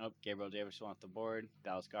 Oh, Gabriel Davis off the board.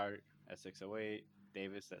 Dallas Goedert at 608.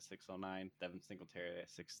 Davis at 609. Devin Singletary at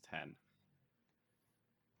 610.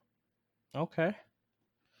 Okay. I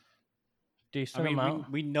Decent mean,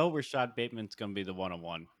 amount. we know Rashad Bateman's going to be the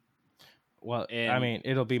 101. Well, I And mean,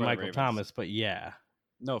 it'll be for the Michael Ravens. Thomas, but yeah.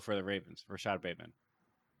 No, for the Ravens. Rashad Bateman.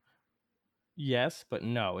 Yes, but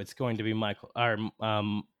no, it's going to be Mark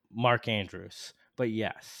Andrews. But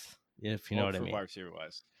yes, if you know what I For mean. wide receiver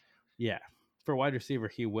wise. Yeah. For wide receiver,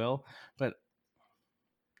 he will. But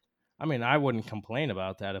I mean, I wouldn't complain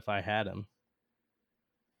about that if I had him.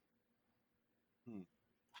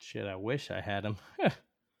 Shit, I wish I had him. I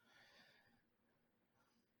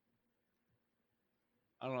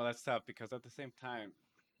don't know. That's tough because at the same time,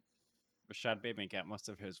 Rashad Bateman got most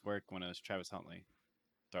of his work when it was Travis Huntley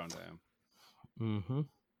thrown to him. Mm-hmm.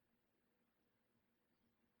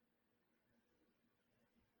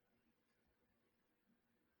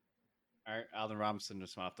 All right, Alden Robinson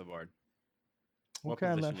just went off the board. What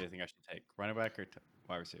Okay, position do you think I should take? Running back or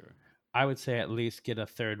wide receiver? I would say at least get a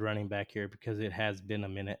third running back here because it has been a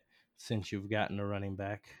minute since you've gotten a running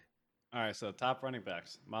back. All right, so top running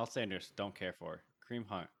backs. Miles Sanders, don't care for. Kareem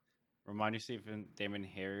Hunt. Reminder Stephen, Damon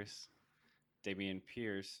Harris, Damon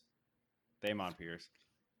Pierce,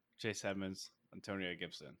 Chase Edmonds, Antonio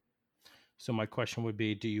Gibson. So my question would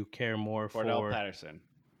be, do you care more Cordell for Patterson.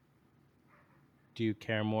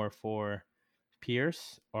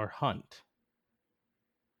 Pierce or Hunt?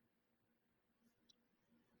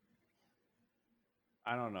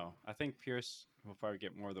 I don't know. I think Pierce will probably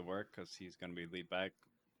get more of the work because he's going to be lead back.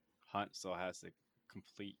 Hunt still has to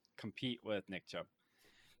compete with Nick Chubb.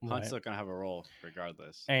 Hunt's Right. still gonna have a role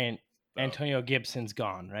regardless. And So Antonio Gibson's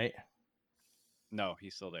gone, right? no,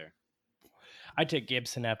 he's still there. I take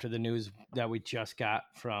Gibson after the news that we just got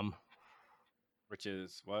from Which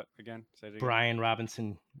is what again? Say it again. Brian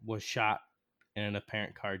Robinson was shot in an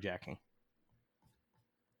apparent carjacking.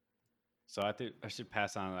 So I think I should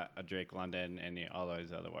pass on a Drake London and all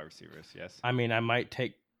those other wide receivers. Yes. I mean, I might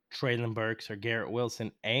take Traylon Burks or Garrett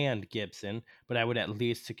Wilson and Gibson, but I would at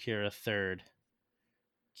least secure a third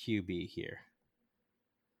QB here.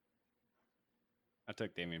 I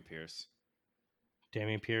took Dameon Pierce.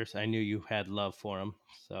 Dameon Pierce, I knew you had love for him,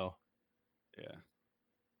 so Yeah.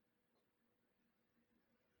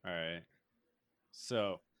 All right.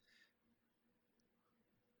 So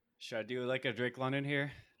should I do like a Drake London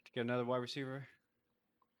here to get another wide receiver?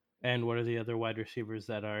 and what are the other wide receivers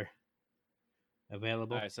that are All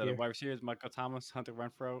available right. So the here? wide receivers: Michael Thomas, Hunter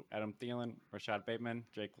Renfro, Adam Thielen, Rashad Bateman,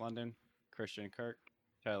 Drake London, Christian Kirk,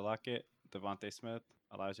 Tyler Lockett, Devontae Smith,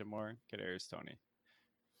 Elijah Moore, Kadarius Toney.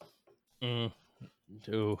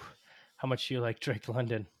 Ooh, how much do you like Drake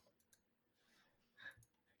London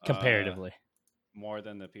Uh, comparatively? more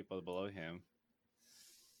than the people below him.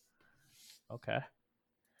 Okay.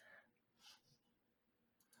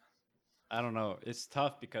 I don't know. It's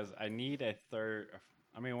tough because I need a third.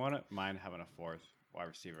 I mean, I wouldn't mind having a fourth wide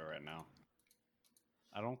receiver right now.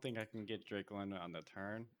 I don't think I can get Drake London on the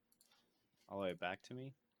turn all the way back to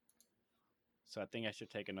me. So I think I should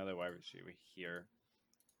take another wide receiver here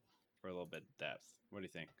for a little bit of depth. What do you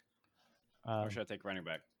think? Or should I take running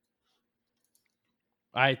back?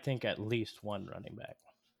 I think at least one running back.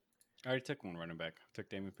 I already took one running back. I took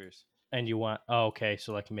Dameon Pierce. And you want okay,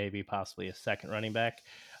 so like maybe possibly a second running back.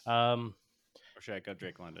 Or should I go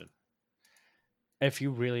Drake London? If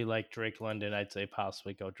you really like Drake London, I'd say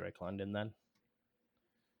possibly go Drake London then,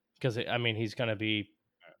 because I mean he's going to be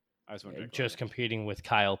I just want Drake just London. competing with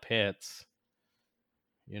Kyle Pitts.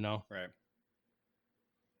 You know, Right.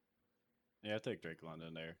 Yeah, I take Drake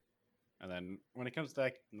London there. And then when it comes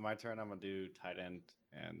to my turn, I'm gonna do tight end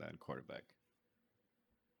and then quarterback.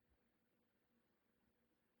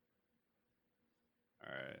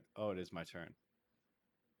 All right. Oh, it is my turn.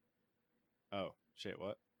 Oh, shit,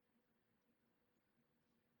 what?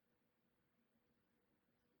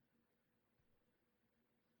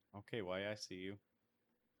 Okay, why I see you.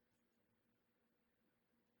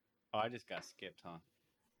 Oh, I just got skipped, huh?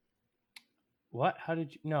 what? How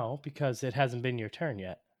did you? No, because it hasn't been your turn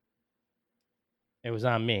yet. It was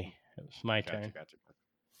on me. It was my turn. Gotcha.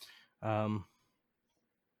 Um,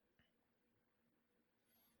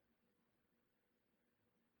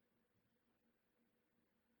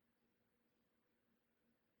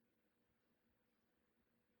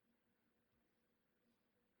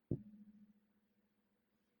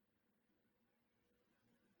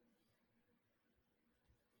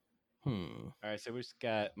 All right, so we just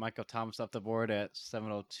got Michael Thomas off the board at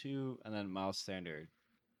 702, and then Miles Standard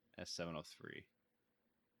at 703.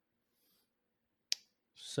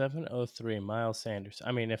 703 Miles Sanders.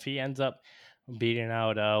 I mean, if he ends up beating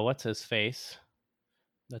out what's his face,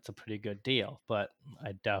 that's a pretty good deal, but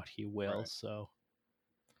I doubt he will. Right. So,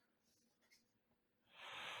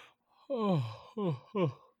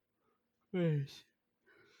 Wait.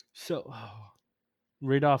 So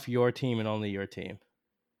read off your team and only your team.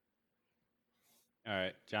 All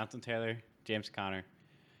right, Jonathan Taylor, James Conner,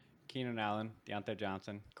 Keenan Allen, Deontay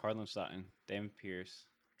Johnson, Cortland Sutton, Damon Pierce,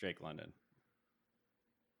 Drake London.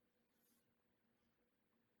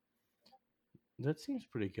 That seems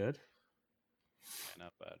pretty good. Yeah,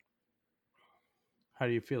 not bad. How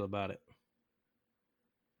do you feel about it?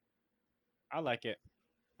 I like it.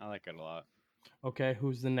 I like it a lot. Okay,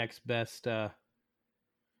 who's the next best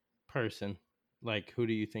person? Like, who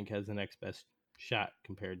do you think has the next best shot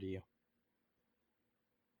compared to you?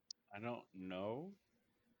 I don't know.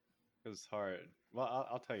 It's hard. Well,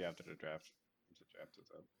 I'll tell you after the draft. Once the draft is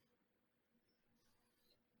up.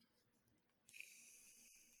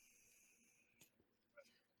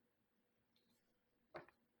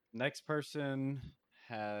 Next person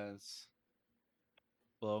has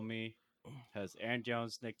below me has Aaron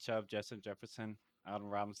Jones, Nick Chubb, Justin Jefferson, Alden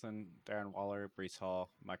Robinson, Darren Waller, Brees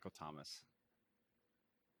Hall, Michael Thomas.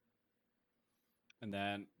 And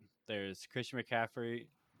then there's Christian McCaffrey,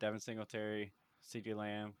 Devin Singletary, CeeDee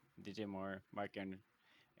Lamb, DJ Moore, Mark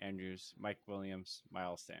Andrews, Mike Williams,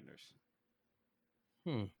 Miles Sanders.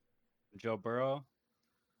 Joe Burrow,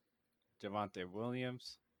 Javonte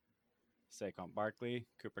Williams, Saquon Barkley,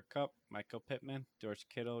 Cooper Kupp, Michael Pittman, George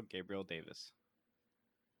Kittle, Gabriel Davis.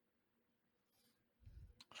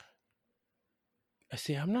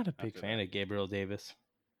 See, I'm not a big After fan that. of Gabriel Davis.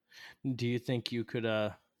 Do you think you could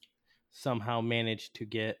somehow manage to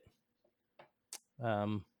get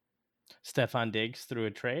Stefan Diggs through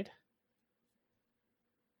a trade?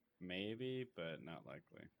 Maybe, but not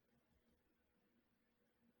likely.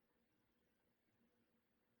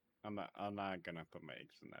 I'm not gonna put my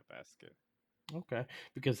eggs in that basket. Okay,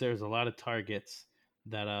 because there's a lot of targets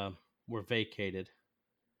that were vacated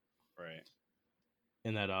Right.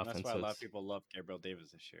 in that And that's offense. why a So lot of it's, people love Gabriel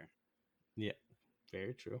Davis this year. yeah,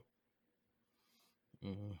 very true.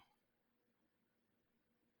 Mm-hmm.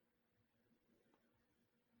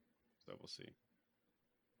 So we'll see.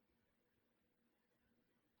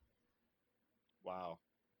 Wow.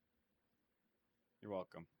 You're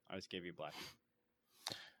welcome. I just gave you black.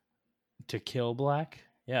 To kill Black,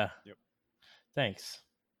 yeah. Yep. Thanks.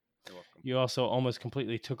 You're welcome. You also almost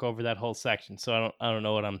completely took over that whole section, so I don't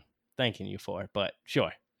know what I'm thanking you for, but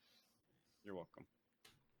sure. You're welcome.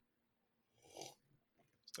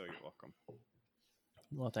 So you're welcome.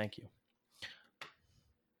 Well, thank you.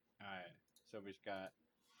 All right. So we've got.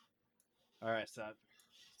 All right. So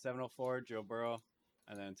 704, Joe Burrow,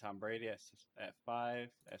 and then Tom Brady at 5,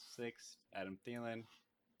 at 6, Adam Thielen,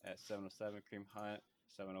 at 707, Kareem Hunt,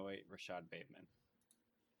 708, Rashad Bateman.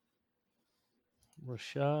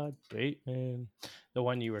 Rashad Bateman, the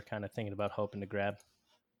one you were kind of thinking about hoping to grab.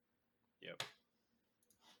 Yep.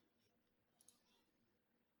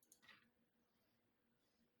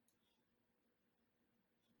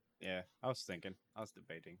 Yeah, I was thinking. I was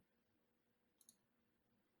debating.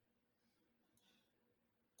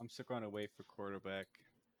 I'm still going to wait for quarterback.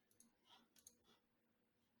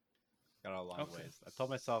 Got a long ways. I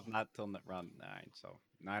told myself not till round 9, so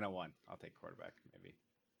 901. I'll take quarterback maybe.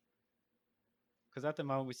 Because at the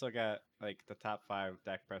moment we still got like the top 5: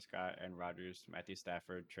 Dak Prescott and Rodgers, Matthew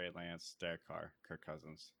Stafford, Trey Lance, Derek Carr, Kirk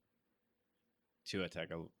Cousins, Tua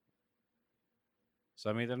Tagovailoa. So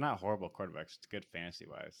I mean they're not horrible quarterbacks. It's good fantasy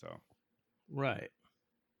wise. So Right.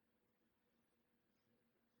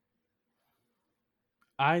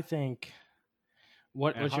 I think.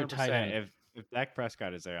 What and was your tight 100% end? if Dak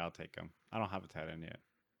Prescott is there, I'll take him. I don't have a tight end yet.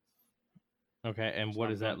 Okay, and So what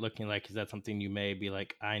I'm is that going looking like? Is that something you may be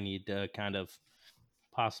like, I need to kind of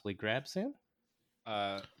possibly grab soon?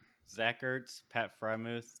 Zach Ertz, Pat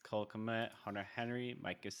Frymuth, Cole Kmet, Hunter Henry,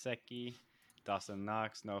 Mike Gesicki, Dawson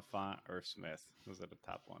Knox, Noah Fant, Irv Smith. Those are the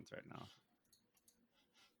top ones right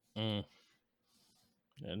now.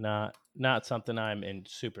 Mm. Not something I'm in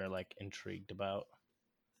super like intrigued about.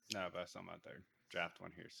 No, but I'm out there. Draft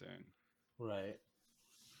one here soon. Right.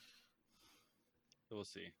 So we'll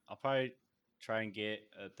see. I'll probably try and get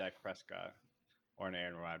a Dak Prescott or an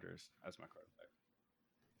Aaron Rodgers as my quarterback.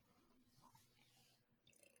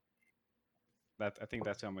 I think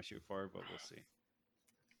that's what I'm gonna shoot for, but we'll see.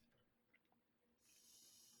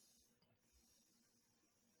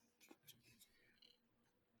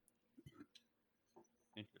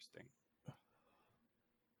 Interesting.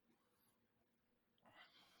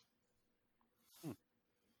 Hmm.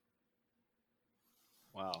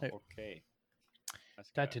 Wow. Hey, Okay. Let's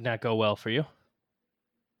go. that did not go well for you.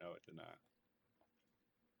 No, it did not.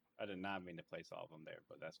 I did not mean to place all of them there,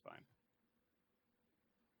 but that's fine.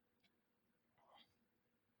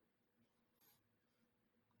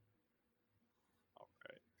 All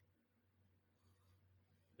right.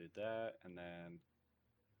 Do that, and then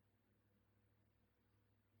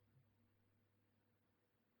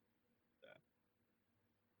that.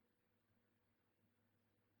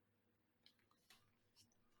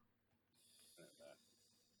 And then that.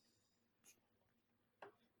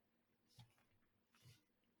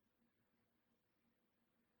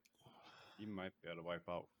 You might be able to wipe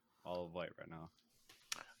out all of white right now.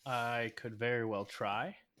 I could very well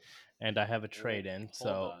try, and I have a trade in. Hold So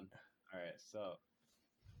on. All right. So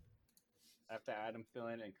after Adam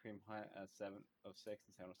Thielen and Kareem Hunt at 706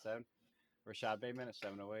 and 707, Rashad Bateman at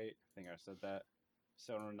 708. I think I said that.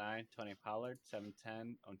 709, Tony Pollard.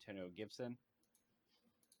 710, Antonio Gibson.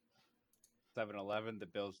 711, the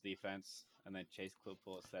Bills defense. And then Chase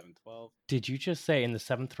Claypool at 712. did you just say in the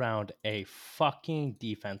 7th round a fucking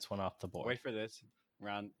defense went off the board? Wait for this.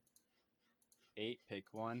 Round 8, pick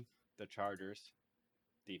 1, the Chargers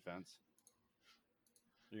defense.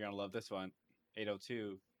 You're going to love this one.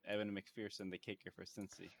 802, Evan McPherson, the kicker for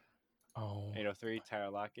Cincy. Oh, 803, Tyler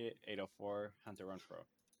Lockett. 804, Hunter Renfrow.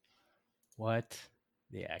 what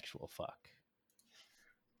the actual fuck?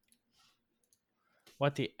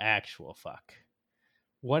 What the actual fuck?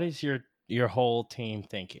 What is your whole team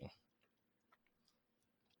thinking?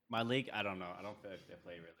 My league, I don't know. I don't feel like they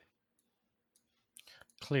play really.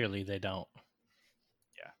 Clearly, they don't.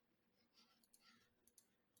 Yeah.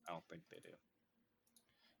 I don't think they do.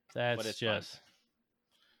 That's it's fun. just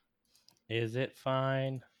Is it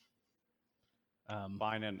fine?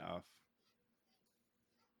 Fine enough.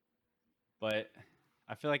 But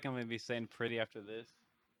I feel like I'm gonna be saying pretty after this.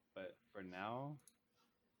 But for now,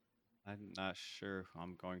 I'm not sure who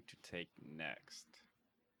I'm going to take next.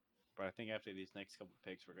 But I think after these next couple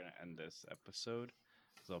picks, we're gonna end this episode.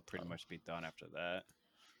 So I'll pretty much be done after that.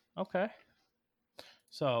 Okay.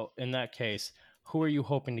 So in that case, who are you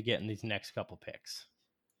hoping to get in these next couple picks?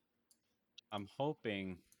 I'm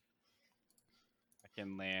hoping I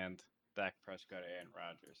can land Dak Prescott and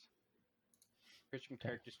Rodgers. Christian Okay.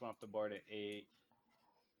 Kirk just went off the board at 8.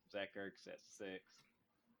 Zach Ertz at 6.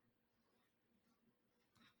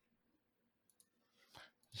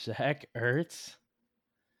 Zach Ertz?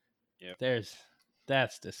 Yep.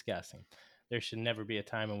 That's disgusting. There should never be a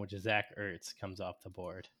time in which Zach Ertz comes off the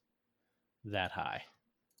board that high.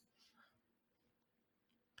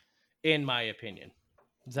 In my opinion.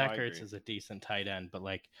 Zach Ertz is a decent tight end, but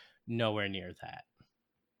like nowhere near that.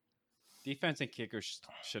 Defense and kickers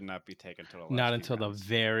should not be taken until the last Not until rounds. the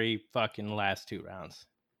very fucking last 2 rounds.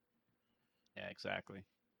 Yeah, exactly.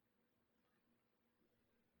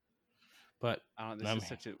 But I don't. This is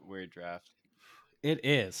such a weird draft. It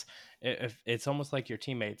is. It's almost like your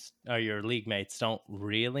teammates or your league mates don't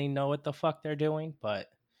really know what the fuck they're doing,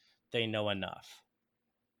 but they know enough.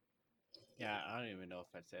 Yeah, I don't even know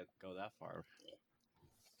if I'd say go that far.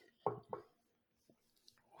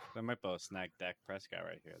 I might be able to snag Dak Prescott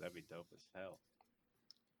right here. That'd be dope as hell.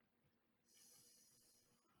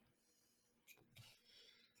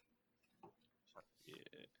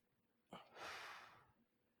 Yeah. All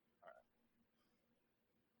right.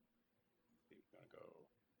 He's gonna go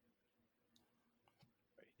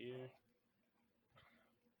right here.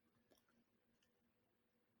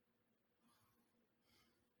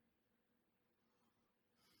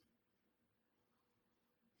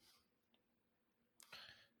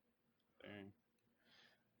 Dang.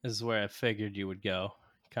 This is where I figured you would go.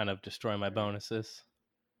 Kind of destroy my bonuses,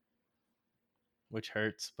 which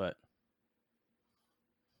hurts, but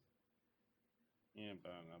Yeah,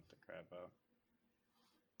 boning up the crap out.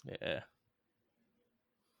 yeah.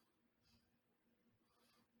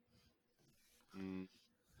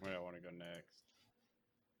 Where do I want to go next?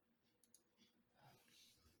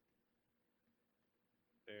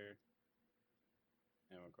 There.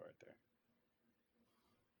 And we'll go right there.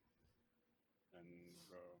 And we'll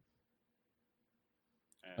go.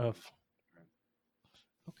 And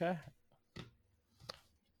Okay.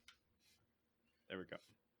 there we go.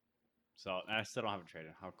 So I still don't have a trade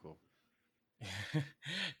in. How cool.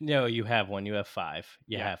 No, you have one. You have 5.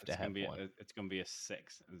 You Yeah, have to have one. It's gonna be a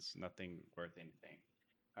 6. It's nothing worth anything.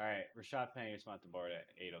 All right, Rashad Penny just went off the board at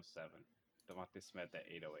 807. Devontae Smith at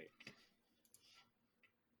 808.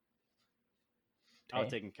 I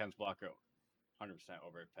was taking Kenneth Walker 100%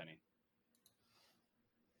 over Penny.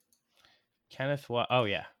 Oh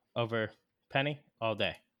yeah, over Penny all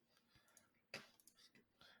day.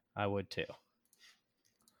 I would too.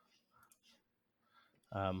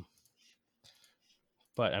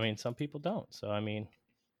 But I mean, some people don't. So I mean,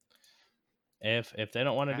 if they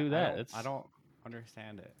don't want to do that, I don't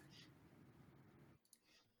understand it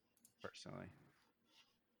personally.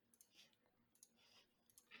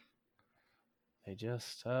 They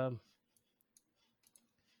just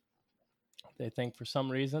they think for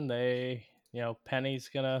some reason Penny's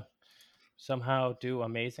gonna somehow do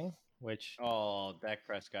amazing, which Dak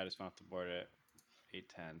Prescott just went off the board at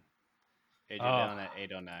 810. AJ Dillon at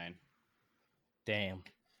 809. Damn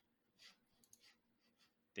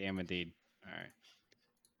indeed. All right.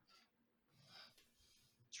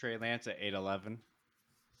 Trey Lance at 811.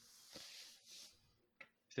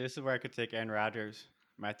 So this is where I could take Aaron Rodgers,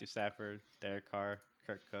 Matthew Stafford, Derek Carr,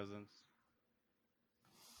 Kirk Cousins,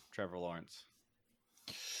 Trevor Lawrence.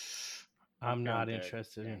 I'm not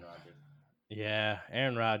interested in. Yeah,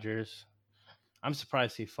 Aaron Rodgers. I'm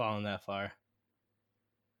surprised he's fallen that far.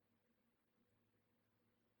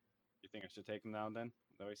 You think I should take him now then?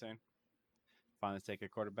 Is that what you're saying? Finally take a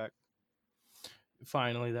quarterback?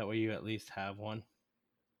 Finally, that way you at least have one.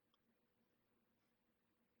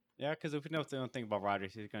 Yeah, because if we know the only thing about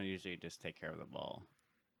Rodgers, he's going to usually just take care of the ball.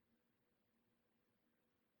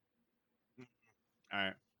 All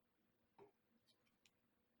right.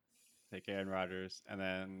 Take Aaron Rodgers, and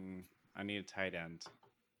then I need a tight end.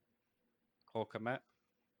 Cole Kmet.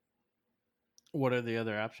 What are the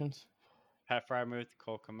other options? Pat Fryermuth,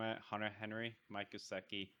 Cole Kmet, Hunter Henry, Mike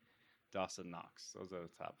Gesicki, Dawson Knox. Those are the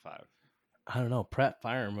top 5. I don't know. Pat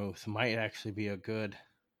Fryermuth might actually be a good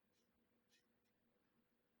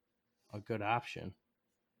option.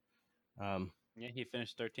 Yeah, he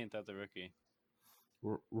finished 13th as a rookie.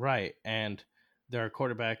 Right, and There are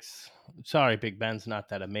quarterbacks. Sorry, Big Ben's not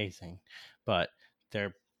that amazing, but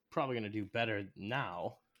they're probably going to do better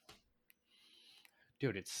now.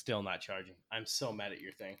 Dude, it's still not charging. I'm so mad at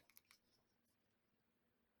your thing.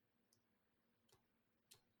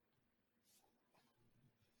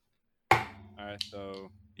 All right,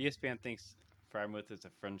 so ESPN thinks Freiermuth is a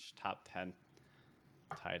French top 10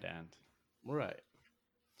 tight end. Right.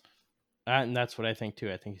 And that's what I think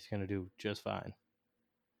too. I think he's going to do just fine.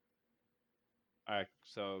 All right,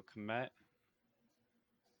 so Komet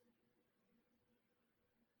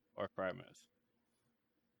or Freiermuth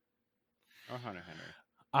or Hunter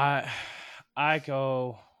Henry. I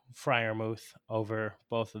go Fryermuth over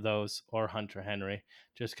both of those or Hunter Henry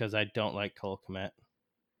just because I don't like Cole Kmet. I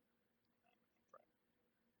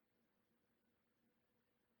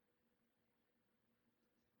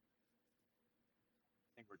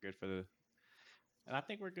think we're good for the, and I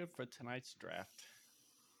think we're good for tonight's draft,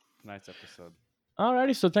 tonight's episode.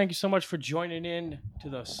 Alrighty, so thank you so much for joining in to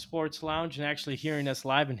the Sports Lounge and actually hearing us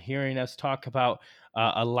live and hearing us talk about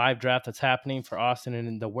a live draft that's happening for Austin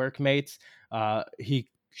and the workmates. He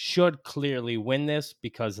should clearly win this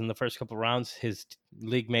because in the first couple of rounds, his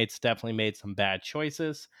league mates definitely made some bad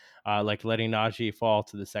choices, like letting Najee fall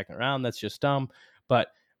to the second round. That's just dumb. But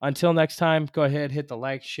until next time, go ahead, hit the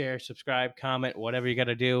like, share, subscribe, comment, whatever you got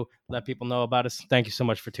to do. Let people know about us. Thank you so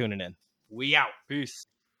much for tuning in. We out. Peace.